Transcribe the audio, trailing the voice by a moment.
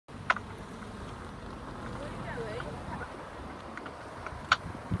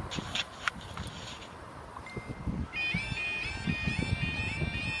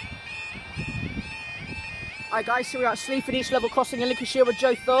Alright guys, so we're at Sleaford East Level Crossing in Lincolnshire with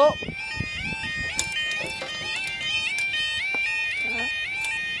Joe Thorpe.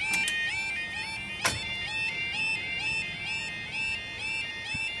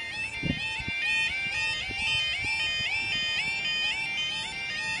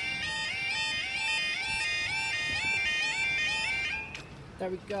 There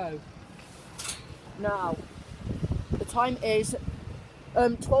we go. Now, the time is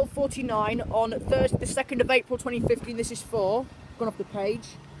 12:49 on Thursday, the 2nd of April 2015. This is for, gone off the page.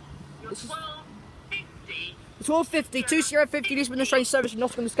 This is 12:50. 12:50, 2050 Lisbon train service in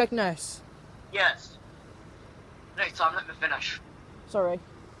Nottingham to Skegness. Yes. Next time, let me finish. Sorry.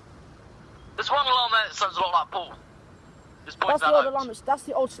 There's one alarm there that sounds a lot like Paul. Just point That's that the old out. alarm. That's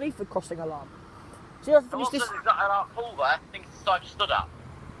the old Sleaford crossing alarm. See, I The finished one this. says exactly like Paul there. I think it's the side you stood at.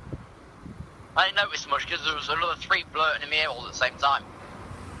 I didn't notice much because there was another three blurting in my ear all at the same time.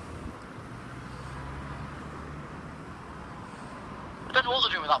 I don't know what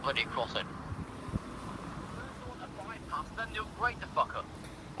they're doing with that bloody crossing. First they want a bypass, then they upgrade the fucker.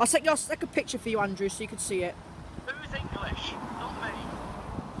 I'll take a picture for you, Andrew, so you can see it. Who's English? Not me.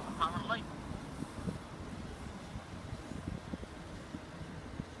 Apparently.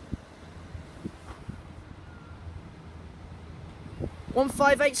 One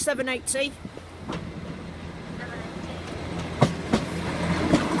 58780.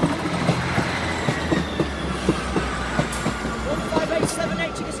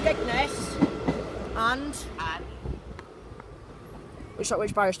 To Skegness, and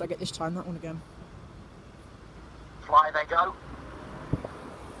which barrier should I get this time? That one again. Fly they go.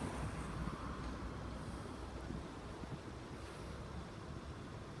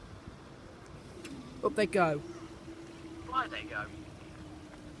 Up they go. Fly they go.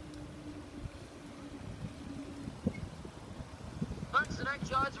 Thanks for the next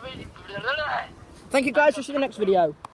guys. Thank you guys, we'll see you in the next video.